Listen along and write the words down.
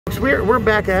So we're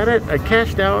back at it. I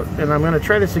cashed out, and I'm going to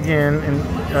try this again. And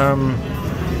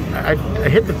I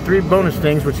hit the 3 bonus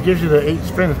things, which gives you the 8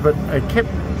 spins, but I kept.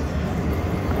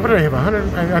 What did I have?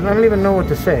 100. I don't even know what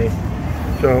to say.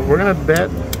 So we're going to bet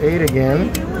 8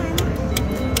 again.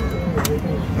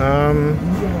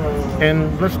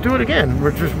 And let's do it again.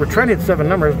 We're trying to hit 7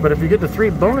 numbers, but if you get the 3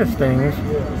 bonus things,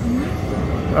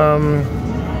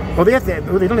 well, they have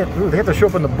to show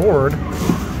up on the board.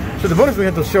 So the bonus we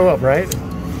have to show up, right?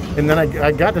 And then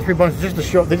I got the 3 bonuses just to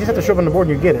show. They just have to show up on the board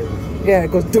and you get it. Yeah,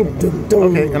 it goes dum dum dum.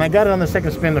 Okay, and I got it on the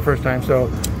second spin the first time, so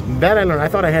that I learned. I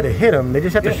thought I had to hit them. They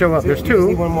just have to show up. So There's you 2.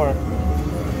 Need one more.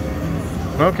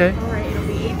 Okay.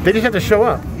 They just have to show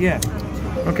up. Yeah.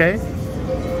 Okay.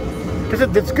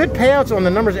 Because it's good payouts on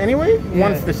the numbers anyway. Yeah.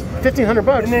 Once this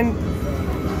 $1,500. And then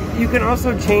you can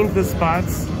also change the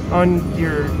spots on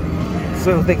your,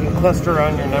 so they can cluster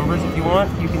on your numbers if you want.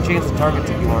 You can change the targets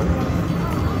if you want.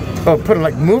 Oh, put them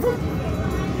like move them?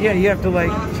 Yeah, you have to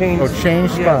like change. Oh,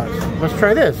 change spots. Let's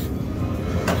try this.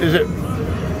 Is it?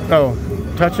 Oh,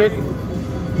 touch it.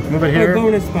 Move it here. Oh,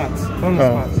 bonus spots. Bonus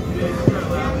spots.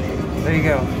 There you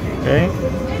go. Okay.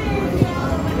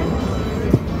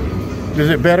 Is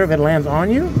it better if it lands on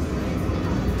you?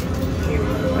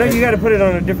 No, you got to put it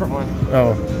on a different one.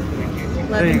 Oh.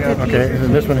 There you go. Okay, so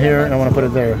this one here, and I want to put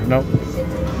it there. Nope.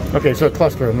 Okay, so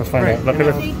cluster them. Let's find out.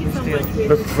 Okay,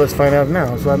 let's find out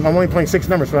now. So I'm only playing 6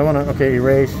 numbers, so I want to, okay,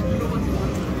 erase.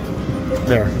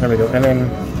 There we go. And then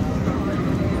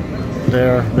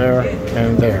there,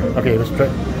 and there. Okay, let's put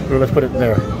it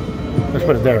there. Let's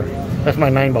put it there. That's my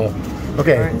 9 ball.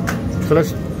 Okay, so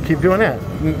let's keep doing that.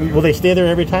 Will they stay there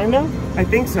every time now? I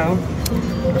think so.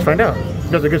 Let's find out.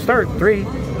 That's a good start. 3.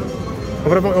 Oh,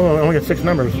 but I only got 6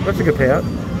 numbers. That's a good payout.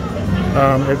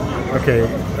 Okay,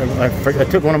 I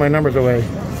took one of my numbers away.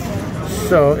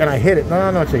 So, and I hit it. No,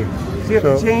 let's see. So you have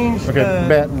to change. Okay,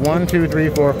 bet 1, 2, 3,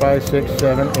 4, 5, 6,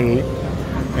 7, 8.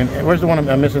 And where's the one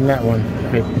I'm missing? That one.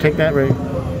 Okay, take that right.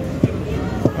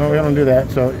 Oh, we don't do that.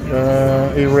 So,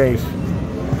 erase.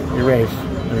 Erase.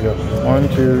 There we go. 1,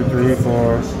 2, 3,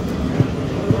 4,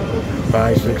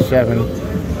 5, 6, 7.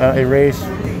 Erase.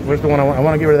 Where's the one I want? I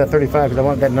want to get rid of that 35 because I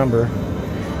want that number.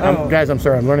 Guys, I'm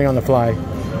sorry. I'm learning on the fly.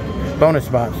 Bonus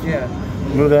spots. Yeah.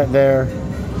 Move that there.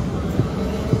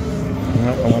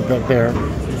 Nope, I want that there.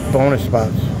 Bonus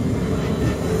spots.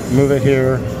 Move it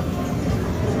here.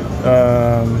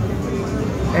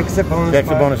 Exit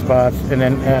bonus spots, and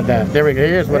then add that. There we go.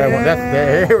 Here's what I want.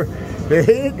 There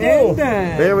you go.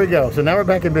 There we go. So now we're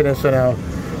back in business. So now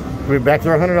we're back to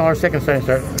our $100 second sign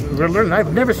start. We're learning.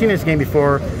 I've never seen this game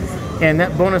before, and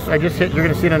that bonus I just hit, you're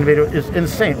going to see it on the video, is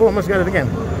insane. Oh, almost got it again.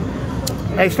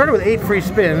 I started with 8 free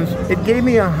spins. It gave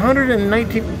me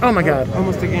 119. Oh my God!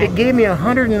 Almost again. It gave me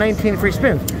 119 free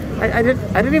spins. I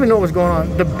didn't even know what was going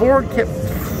on. The board kept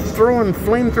throwing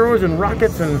flamethrowers and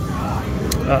rockets, and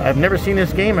I've never seen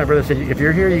this game. My brother said, if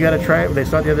you're here, you got to try it. They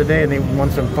saw it the other day, and they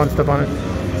won some fun stuff on it.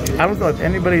 I don't know if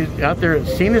anybody out there has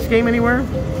seen this game anywhere.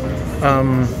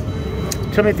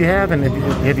 Tell me if you have, and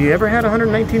have you ever had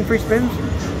 119 free spins?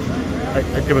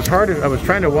 It was hard. I was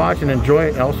trying to watch and enjoy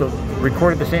it, and also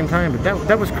record at the same time, but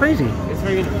that was crazy. It's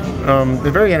very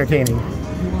very entertaining.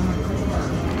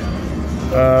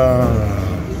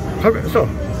 So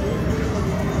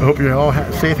I hope you're all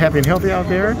safe, happy, and healthy out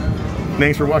there.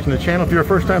 Thanks for watching the channel. If you're a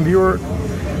first-time viewer,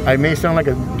 I may sound like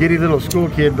a giddy little school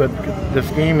kid, but this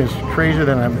game is crazier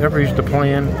than I'm ever used to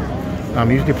playing.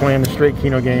 I'm usually playing the straight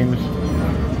Keno games.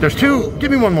 There's 2. Give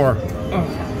me one more.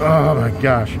 Oh my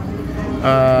gosh.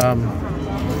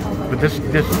 But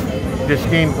this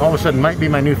game all of a sudden might be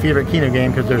my new favorite Keno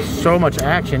game because there's so much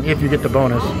action if you get the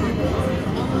bonus.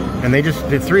 And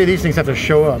the 3 of these things have to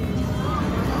show up.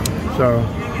 So,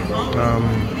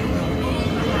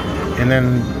 and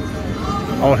then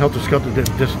all helter skelter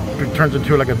just turns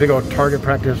into like a big old target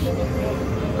practice.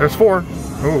 There's 4.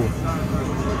 Ooh,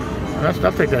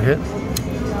 I'll take that hit.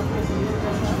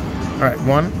 All right,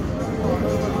 1.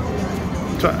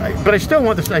 So, but I still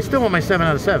want this. I still want my 7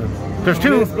 out of 7. There's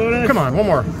 2. Come on, one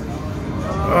more.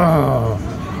 Oh.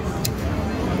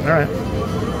 All right.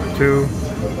 2,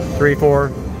 3,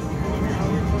 4.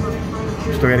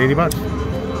 Still got 80 bucks.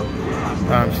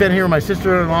 I'm standing here with my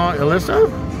sister-in-law, Alyssa.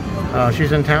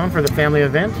 She's in town for the family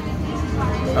event.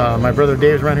 My brother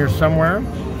Dave's around here somewhere.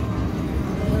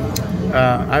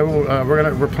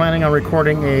 We're planning on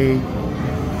recording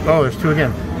there's 2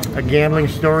 again. A gambling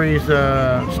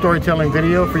storytelling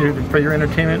video for your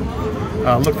entertainment.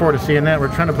 Look forward to seeing that.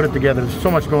 We're trying to put it together. There's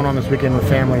so much going on this weekend with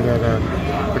family that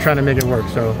we're trying to make it work.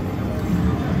 So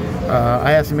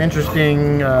I have some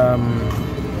interesting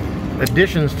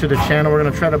additions to the channel. We're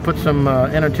going to try to put some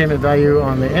entertainment value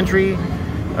on the entry.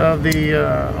 of the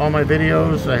all my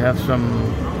videos. I have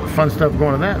some fun stuff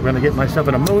going on that. We're gonna get myself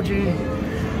an emoji.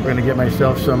 We're gonna get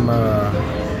myself some.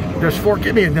 There's 4.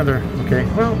 Give me another. Okay.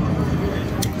 Well,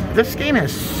 this game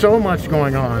has so much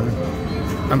going on.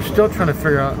 I'm still trying to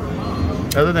figure out,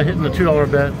 other than hitting the $2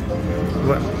 bet,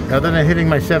 other than hitting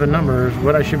my 7 numbers,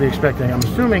 what I should be expecting. I'm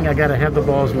assuming I got to have the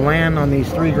balls land on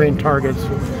these 3 green targets,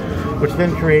 which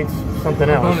then creates something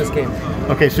else. Bonus game.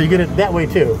 Okay, so you get it that way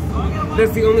too.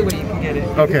 That's the only way you can get it.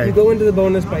 Okay. You go into the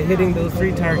bonus by hitting those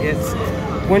 3 targets.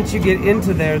 Once you get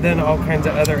into there, then all kinds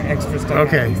of other extra stuff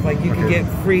happens. Like you can get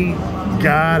free.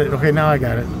 Got it. Okay, now I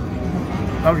got it.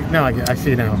 Oh, now I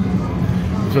see now.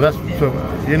 So that's, so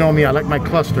you know me, I like my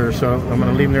cluster, so I'm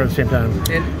going to leave them there at the same time.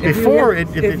 And if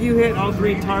you hit all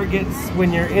 3 targets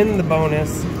when you're in the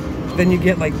bonus, then you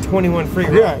get like 21 free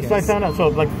rockets. Yeah, so I found out. So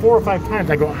like 4 or 5 times,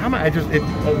 I go, how much?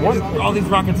 All these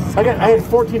rockets. I had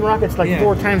 14 rockets like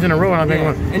 4 times in a row, and I'm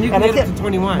going. And you can get up to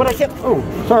 21. But I kept. Oh,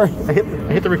 sorry, I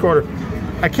hit the recorder.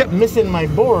 I kept missing my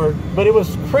board, but it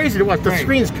was crazy to watch. The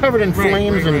screen's covered in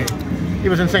flames, and it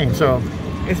was insane. So.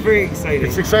 It's very exciting.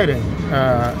 It's exciting.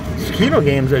 It's Keno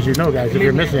games, as you know, guys, if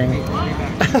you're missing.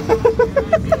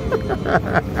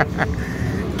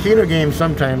 Keno games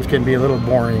sometimes can be a little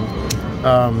boring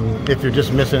if you're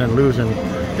just missing and losing.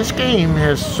 This game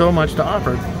has so much to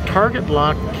offer. Target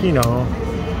lock Keno.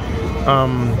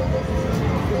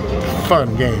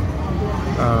 Fun game.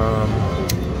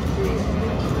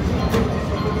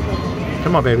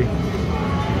 Come on, baby.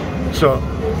 So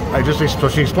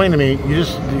she explained to me,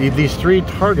 these 3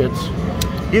 targets,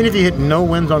 even if you hit no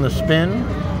wins on the spin,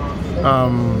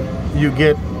 you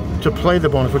get to play the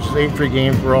bonus, which is 8 free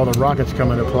games where all the rockets come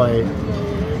into play.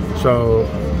 So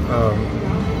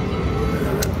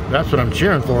that's what I'm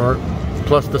cheering for,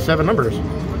 plus the 7 numbers.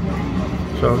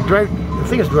 So the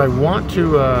thing is, do I want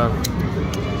to?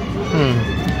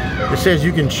 It says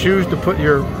you can choose to put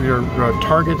your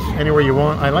targets anywhere you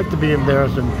want. I like to be in there,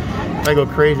 so if I go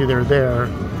crazy, they're there.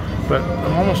 But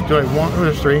I'm almost, do I want, oh,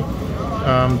 there's 3.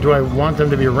 Do I want them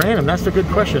to be random? That's the good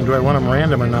question. Do I want them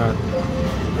random or not?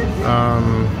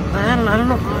 I don't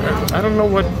know. I don't know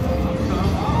what.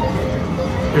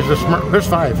 There's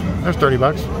 5. There's 30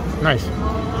 bucks. Nice.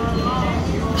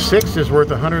 6 is worth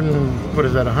 100 and, what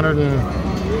is that?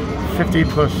 150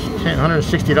 plus 10,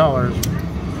 $160.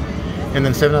 And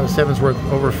then 7 out of 7 is worth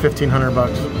over 1,500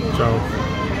 bucks. So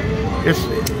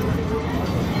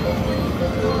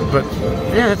but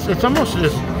yeah, it's almost,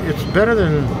 it's better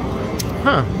than,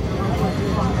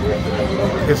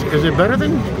 Is it better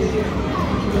than,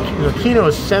 Keno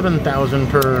is 7,000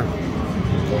 per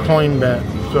coin bet.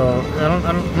 So I don't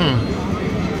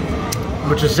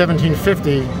which is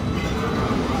 1,750.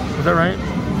 Is that right?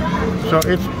 So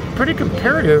it's pretty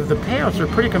comparative. The payouts are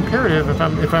pretty comparative if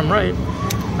I'm right.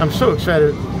 I'm so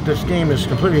excited. This game is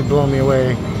completely blowing me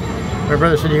away. My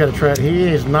brother said you got to try it. He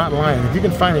is not lying. If you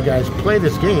can find it, guys, play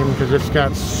this game because it's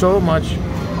got so much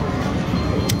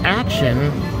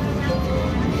action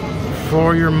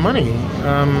for your money.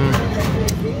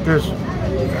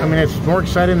 It's more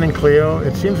exciting than Cleo.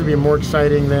 It seems to be more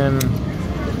exciting than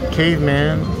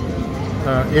Caveman.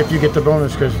 If you get the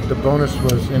bonus, because the bonus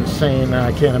was insane.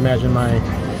 I can't imagine my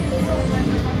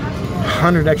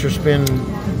 100 extra spin.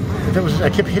 I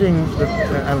kept hitting.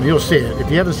 You'll see it. If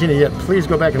you haven't seen it yet, please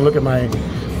go back and look at my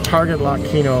Target Lock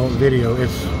Keno video.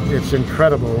 It's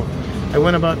incredible. I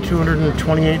went about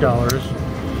 $228.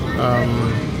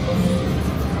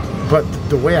 But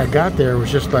the way I got there was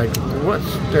just like, what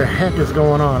the heck is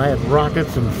going on? I had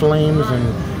rockets and flames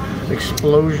and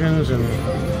explosions, and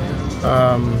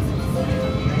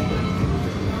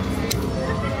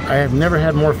I have never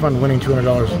had more fun winning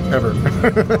 $200 ever.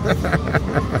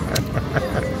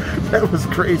 That was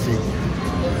crazy.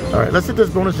 All right, let's hit this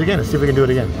bonus again and see if we can do it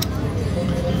again.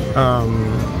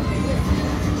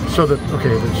 So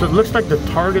it looks like the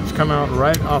targets come out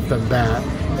right off the bat.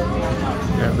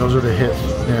 Yeah, those are the hits.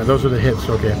 Yeah, those are the hits.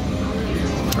 Okay.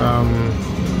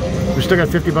 We still got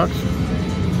 50 bucks.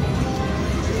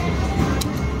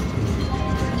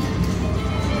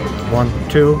 One,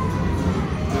 two.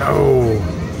 No.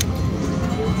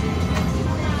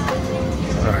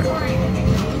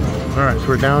 All right, so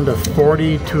we're down to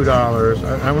 $42.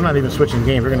 I'm not even switching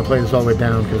games. We're going to play this all the way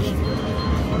down because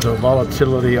the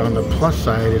volatility on the plus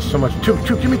side is so much. Two,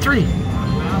 give me 3.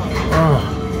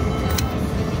 Oh.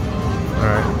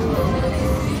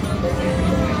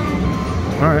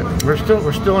 All right, we're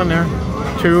still in there.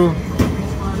 2.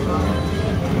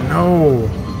 No.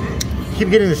 Keep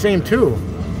getting the same 2.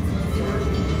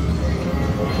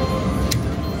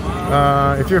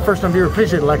 If you're a first-time viewer,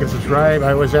 please hit like and subscribe.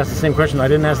 I always ask the same question. I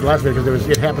didn't ask the last video because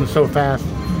it happened so fast.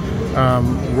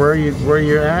 where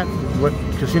you're at, what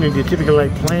casino do you typically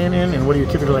like playing in, and what do you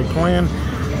typically like playing.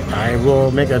 I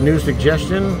will make a new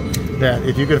suggestion that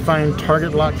if you can find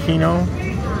target lock Keno,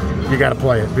 you got to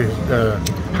play it.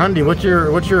 Hundy, what's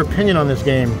your opinion on this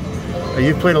game?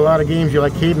 You've played a lot of games. You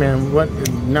like Caveman.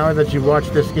 Now that you've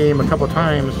watched this game a couple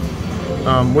times,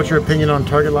 what's your opinion on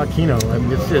target lock Keno? I mean,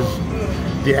 this is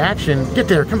the action. Get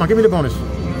there! Come on, give me the bonus.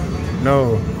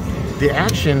 No, the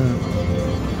action.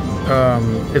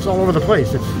 It's all over the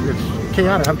place. It's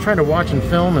chaotic. I'm trying to watch and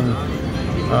film, and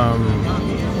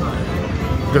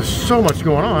there's so much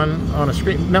going on a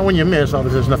screen. Now, when you miss,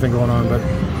 obviously there's nothing going on, but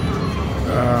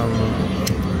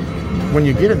when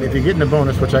you get it, if you get in the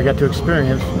bonus, which I got to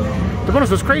experience, the bonus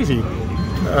was crazy.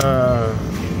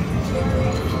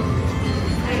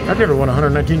 I've never won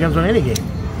 119 guns on any game.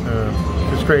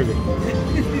 It's crazy.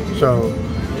 So,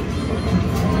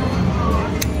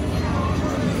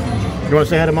 you want to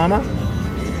say hi to Mama?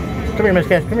 Come here, Miss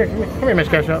Cash. Come here, Miss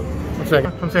Cash Out. 1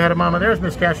 second. Come say hi to Mama. There's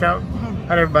Miss Cash Out.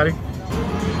 Hi to everybody.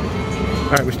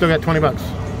 All right, we still got 20 bucks,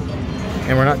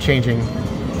 and we're not changing.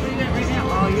 What are you at right now?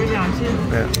 Oh, you're down too.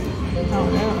 Yeah. Oh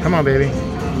no. Come on, baby.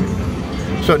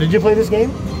 So, did you play this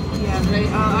game? Yeah, but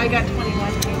I got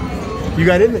 21. You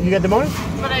got in? You got the bonus?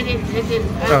 But I didn't. It didn't.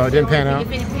 Oh, it didn't pan out.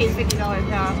 If it paid $50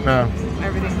 half. No.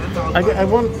 Everything. That's all. I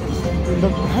won.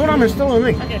 Hold on, there's still a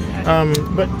link. Okay.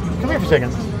 But come here for a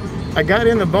second. I got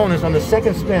in the bonus on the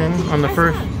second spin on the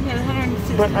first. Yeah,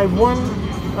 160. But I won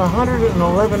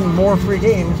 111 more free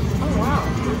games. Oh wow.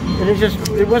 And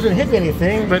it wasn't hitting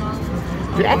anything, but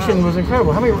the action was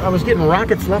incredible. I was getting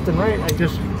rockets left and right.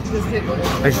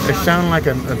 I sound like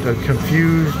a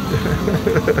confused,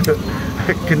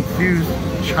 a confused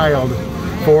child.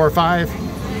 4 or 5.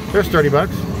 There's 30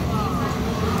 bucks.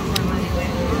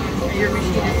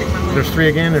 There's 3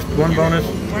 again. There's 1 bonus. I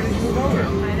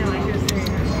know. I should say.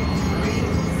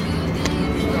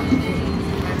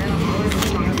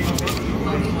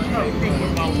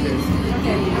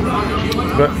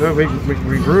 But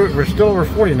we grew. We're still over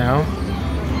 40 now.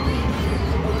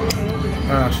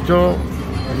 Still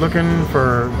looking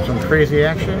for some crazy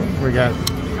action. We got.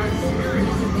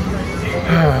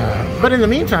 But in the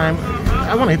meantime,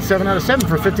 I want to hit 7 out of 7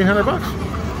 for 1,500 bucks.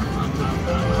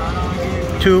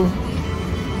 2.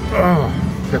 Oh,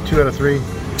 got 2 out of 3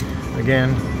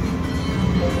 again.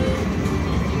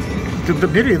 The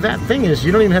beauty of that thing is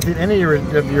you don't even have to hit any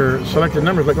of your selected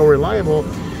numbers like reliable.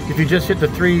 If you just hit the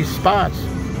 3 spots,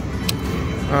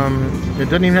 it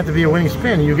doesn't even have to be a winning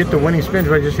spin. You get the winning spins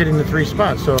by just hitting the 3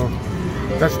 spots. So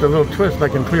that's the little twist.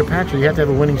 Like in Cleopatra, you have to have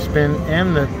a winning spin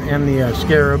and the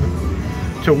scarab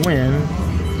to win.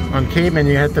 On Caveman,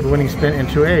 you have to have a winning spin and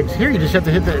 2 eggs. Here, you just have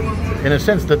to hit in a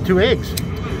sense, the 2 eggs.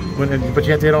 But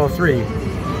you have to hit all 3,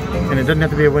 and it doesn't have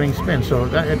to be a winning spin. So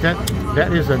that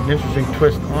is an interesting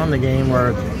twist on the game.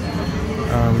 Where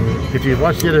if you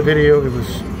watched the other video, it was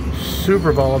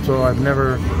super volatile. I've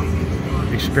never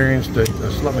experienced a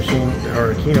slot machine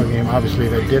or a Keno game, obviously,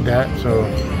 that did that. So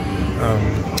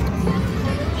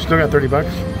still got 30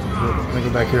 bucks. Let me go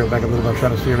back here, back a little bit. I'm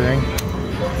trying to see everything.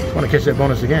 I want to catch that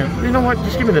bonus again. You know what?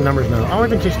 Just give me the numbers now. I'll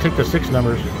even just take the 6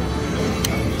 numbers.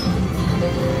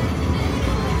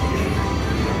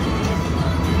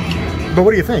 But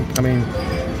what do you think? I mean,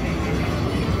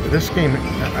 this game,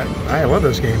 I love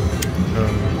this game.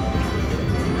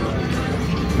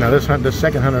 Now the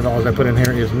second $100 I put in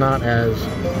here is not as,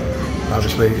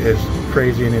 obviously, as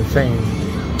crazy and insane,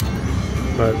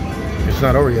 but it's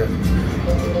not over yet.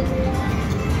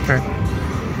 Okay.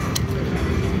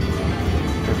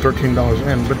 $13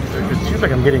 in, but it seems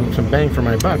like I'm getting some bang for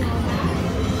my buck.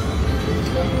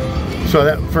 So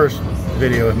that first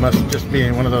video, it must just be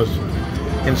one of those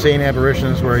insane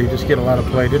aberrations where you just get a lot of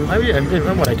play. I didn't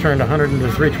remember what I turned 100 into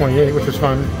 328, which was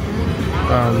fun.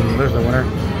 There's the winner.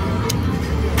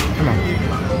 Come on.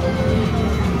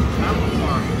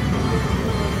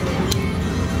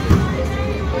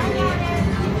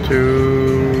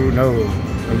 No.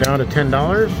 I'm down to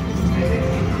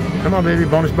 $10. Come on, baby.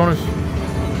 Bonus.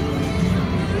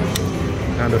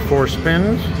 Down to 4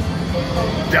 spins.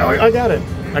 Oh, I got it.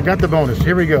 I got the bonus.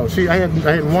 Here we go. See, I had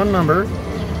 1 number.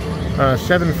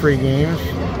 7 free games.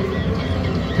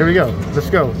 Here we go. Let's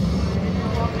go.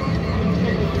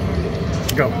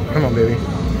 Go. Come on, baby.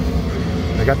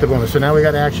 I got the bonus. So now we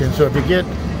got action. So if you get,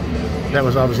 that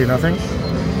was obviously nothing.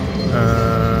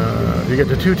 You get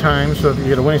the 2 times. So if you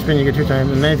get a winning spin, you get 2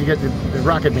 times. And then if you get the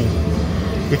rocket beam,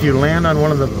 if you land on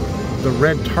one of the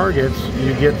red targets,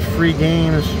 you get free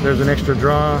games. There's an extra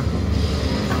draw.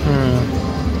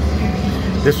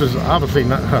 This was obviously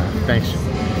not. Thanks.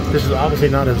 This is obviously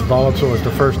not as volatile as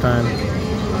the first time.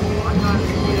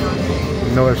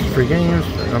 No extra free games.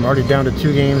 I'm already down to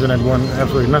 2 games and I've won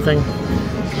absolutely nothing.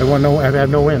 I've had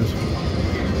no wins.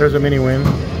 There's a mini win.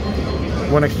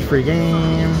 1 extra free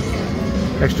game.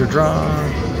 Extra draw.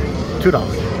 $2.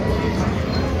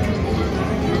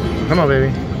 Come on,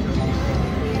 baby.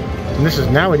 And this is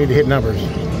now we need to hit numbers.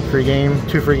 Free game,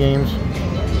 2 free games.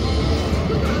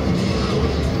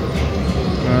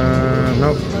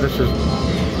 Nope. This is.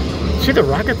 See the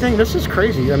rocket thing? This is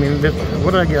crazy. I mean,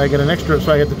 what did I get? I get an extra.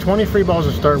 So I get the 20 free balls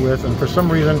to start with, and for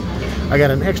some reason, I got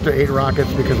an extra 8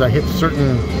 rockets because I hit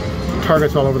certain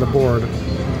targets all over the board.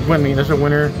 Win me. This is a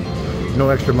winner. No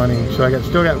extra money. So I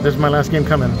still got. This is my last game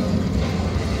coming.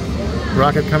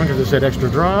 Rocket coming because it said extra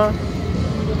draw.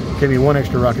 Gave me 1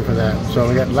 extra rocket for that. So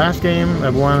we got last game.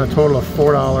 I've won a total of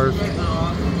 $4.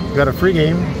 Got a free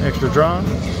game, extra draw.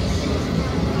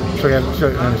 So it's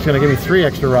going to give me 3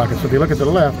 extra rockets. So if you look at the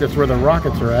left, that's where the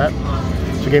rockets are at.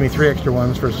 So it gave me 3 extra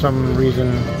ones for some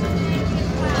reason.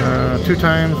 2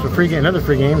 times a free game, another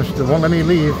free game. It won't let me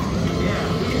leave.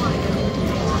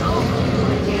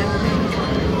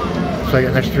 So I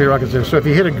got an extra 3 rockets there. So if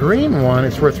you hit a green one,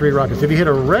 it's worth 3 rockets. If you hit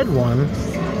a red one,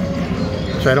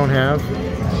 which I don't have,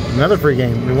 another free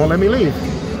game. It won't let me leave.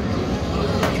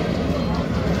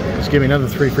 Let's give me another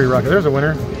 3 free rockets. There's a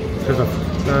winner. There's a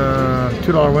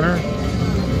 $2 winner.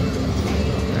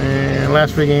 And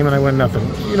last free game and I win nothing.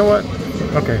 You know what?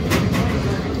 Okay.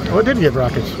 Oh, it did get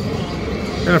rockets.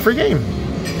 And a free game.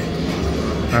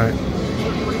 Alright.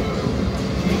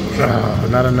 Oh,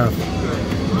 not enough.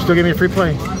 Still give me a free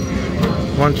play.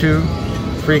 1, 2,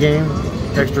 free game.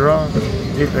 Extra draw.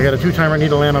 I got a 2-timer. Need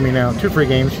to land on me now. 2 free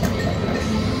games.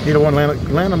 Need a 1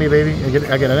 land on me, baby.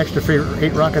 I get an extra free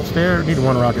 8 rockets there. Need a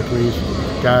 1 rocket, please.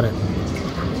 Got it.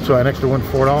 So I an extra won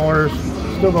 $4.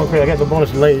 Still going crazy. I got the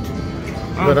bonus late,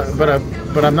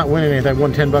 but I'm not winning anything. I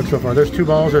won $10 so far. There's 2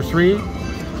 balls. There's 3.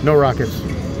 No rockets.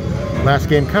 Last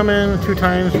game coming. 2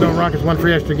 times. No rockets. 1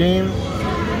 free extra game.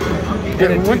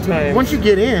 Once you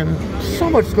get in, so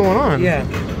much going on. Yeah.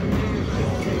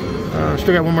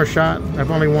 Still got 1 more shot. I've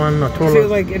only won a total. So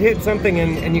like it hit something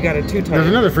and you got a 2 times. There's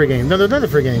another free game. There's another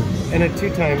free game. And a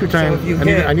 2 times. 2 times. So if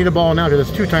you I need a ball now because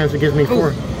it's 2 times. It gives me 4. Oh,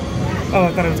 I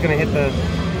thought I was gonna hit the.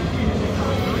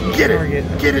 Get it.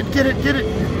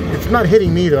 It's not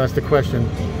hitting me though. That's the question.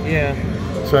 Yeah.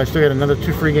 So I still got another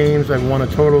 2 free games. I've won a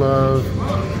total of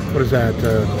what is that?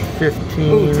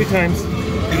 15. Ooh, 2 times.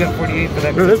 You got 48 for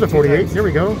that. Oh, there's a 48. There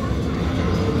we go.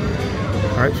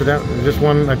 All right, so that I just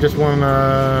won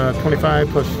 25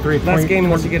 plus 3. Last game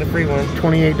unless you get a free one.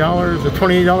 $28. A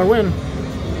 $28 win.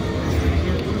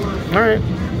 All right.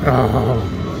 Oh,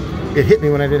 it hit me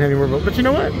when I didn't have any more. But you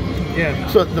know what? Yeah.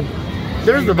 So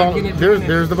there's the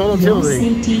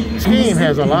volatility. This game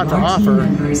has a lot to offer.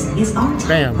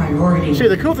 Bam. See,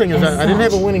 the cool thing is that I didn't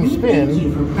have a winning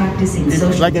spin.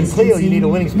 Like in Cleo, you need a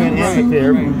winning spin and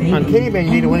there. On Caveman,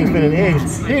 you need a winning spin and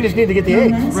eggs. Here, you just need to get the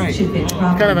eggs. Right. It's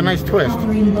kind of a nice twist. All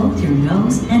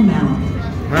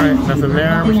right, nothing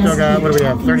there. We still got, what do we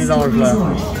have? $30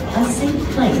 left.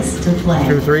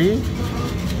 2, 3.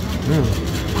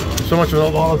 So much for the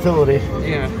volatility.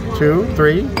 Yeah. 2,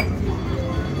 3.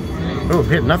 Oh,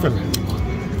 hit nothing.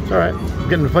 It's alright.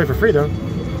 Getting to play for free though.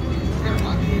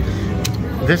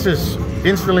 This has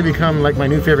instantly become like my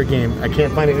new favorite game. I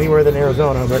can't find it anywhere than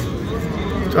Arizona, but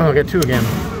oh, I got 2 again.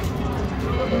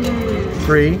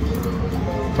 3.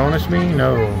 Bonus me?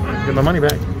 No. Get my money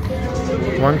back.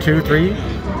 1, 2, 3.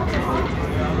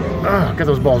 Ah, got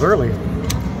those balls early.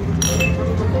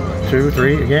 2,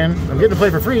 3 again. I'm getting to play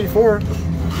for free. 4.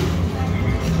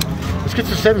 Let's get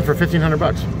to 7 for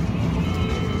 $1,500.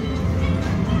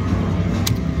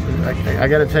 I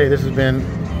got to tell you, this has been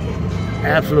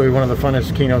absolutely one of the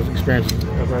funnest Keno experiences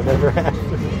I've ever had.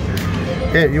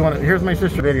 Hey, here's my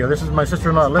sister video. This is my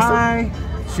sister-in-law, Alyssa. Hi.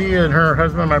 She and her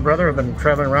husband and my brother have been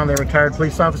traveling around. They're a retired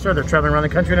police officer. They're traveling around the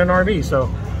country in an RV. So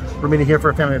we're meeting here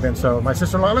for a family event. So my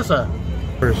sister-in-law, Alyssa.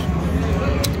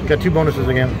 Got 2 bonuses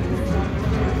again.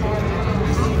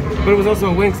 But it was also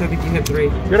a win, so I think you hit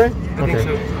 3. Did I? I think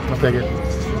so. I'll take it.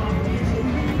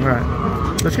 All right.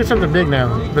 Let's get something big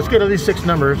now. Let's get at least 6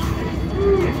 numbers.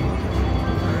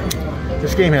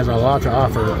 This game has a lot to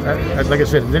offer. Like I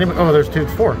said, there's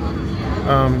 4.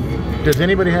 Does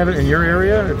anybody have it in your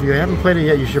area? If you haven't played it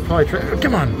yet, you should probably try.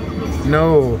 Come on.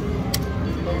 No.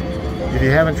 If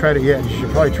you haven't tried it yet, you should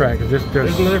probably try it because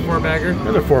there's another 4-bagger.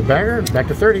 Another 4-bagger. Back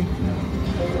to 30.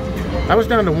 I was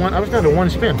down to 1. I was down to 1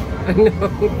 spin. I know.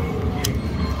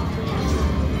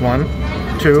 1,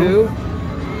 2.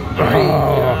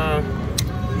 Oh.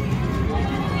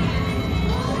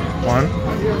 1.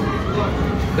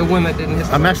 The one that didn't hit.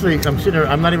 I'm sitting here.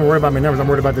 I'm not even worried about my numbers. I'm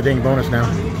worried about the dang bonus now.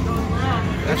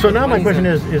 So now my question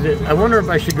is it? I wonder if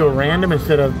I should go random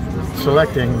instead of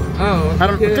selecting. Oh, I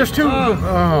don't. There's two.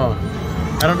 Oh,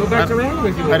 I don't. Go back to random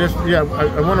if you want. I just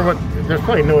I wonder what. There's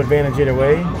probably no advantage either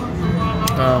way.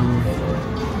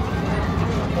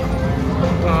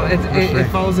 Well, it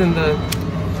falls in the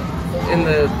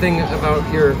thing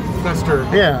about your cluster.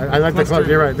 Yeah, I like the cluster.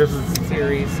 You're right. This is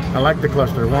series. I like the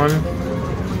cluster. One.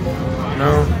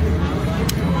 No.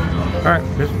 All right,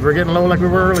 we're getting low like we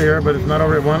were earlier, but it's not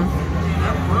over at 1.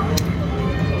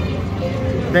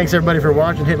 Thanks everybody for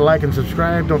watching. Hit like and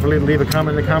subscribe. Don't forget to leave a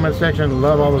comment in the comment section.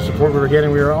 Love all the support we were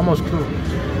getting. We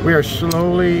are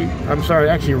slowly, I'm sorry,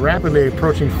 actually rapidly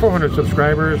approaching 400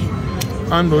 subscribers.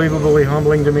 Unbelievably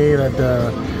humbling to me that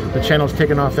the channel's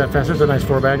taken off that fast. This is a nice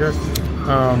 4-bagger.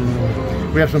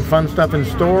 We have some fun stuff in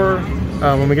store.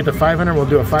 When we get to 500, we'll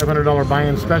do a $500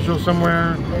 buy-in special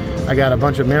somewhere. I got a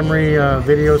bunch of memory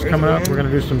videos coming up. We're going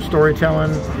to do some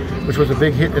storytelling, which was a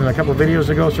big hit in a couple of videos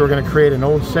ago. So we're going to create an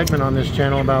old segment on this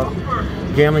channel about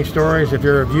gambling stories. If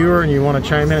you're a viewer and you want to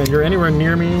chime in and you're anywhere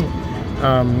near me,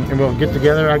 and we'll get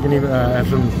together. I can even have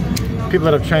some people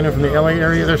that have chimed in from the LA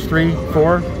area. There's 3,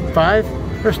 4,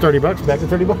 5. There's 30 bucks. Back to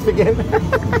 30 bucks again.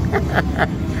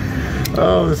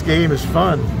 Oh, this game is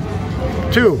fun.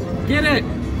 2. Get it.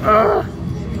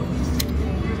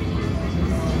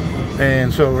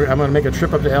 And so I'm going to make a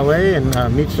trip up to LA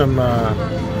and meet some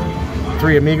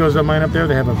 3 amigos of mine up there.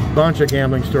 They have a bunch of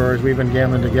gambling stories. We've been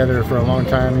gambling together for a long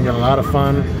time. We got a lot of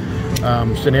fun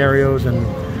scenarios and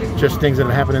just things that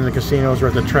have happened in the casinos or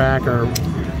at the track or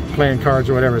playing cards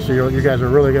or whatever. So you guys are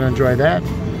really going to enjoy that.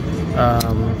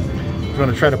 I'm going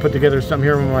to try to put together something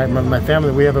here with my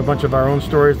family. We have a bunch of our own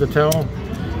stories to tell.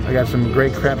 I got some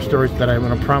great crap stories that I'm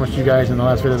going to promise you guys in the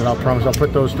last video that I'll promise I'll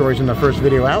put those stories in the first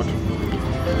video out.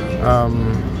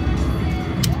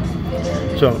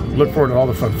 So look forward to all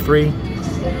the fun. 3,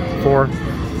 4.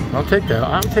 I'll take that.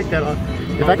 I'll take that.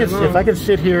 If I could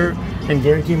sit here and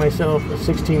guarantee myself a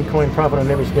 16 coin profit on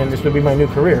every spin, this would be my new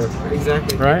career.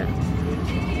 Exactly. Right?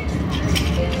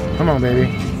 Come on,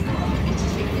 baby.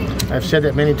 I've said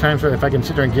that many times. If I can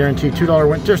sit there and guarantee $2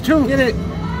 win, there's 2. Get it.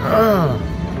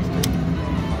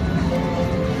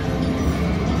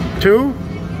 2.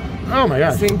 Oh my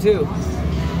gosh. Same 2.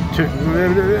 2.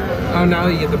 Oh, now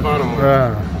you get the bottom one.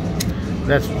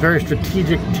 That's very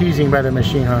strategic teasing by the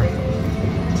machine, huh?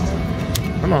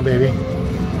 Come on, baby.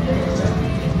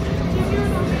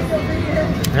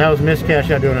 How's Miss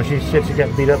Cash out doing? She said she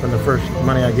got beat up in the first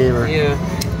money I gave her. Yeah.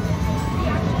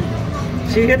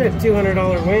 She hit a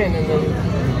 $200 win and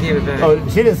then gave it back. Oh,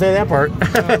 she didn't say that part.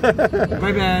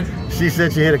 My bad. She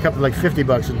said she hit a couple like 50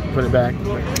 bucks and put it back.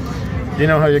 You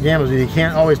know how your gamblers, you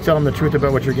can't always tell them the truth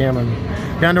about what you're gambling.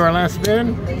 Down to our last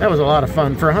spin, that was a lot of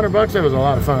fun. For 100 bucks, that was a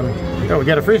lot of fun. Oh, we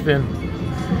got a free spin.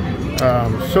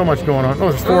 So much going on. Oh,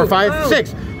 it's 4, 5,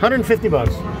 6. 150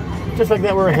 bucks. Just like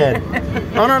that, we're ahead.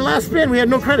 On our last spin, we had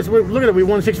no credits. Look at it, we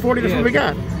won 640. That's what we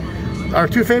got. Our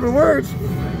 2 favorite words.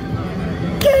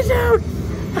 Get out.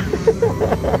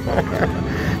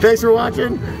 Thanks for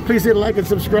watching. Please hit like and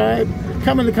subscribe.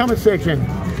 Come in the comment section.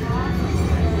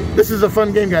 This is a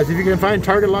fun game, guys. If you can find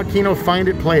Target Lock Keno, find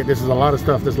it, play it. This is a lot of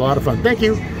stuff. This is a lot of fun. Thank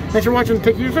you. Thanks for watching.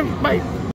 Take care. Bye.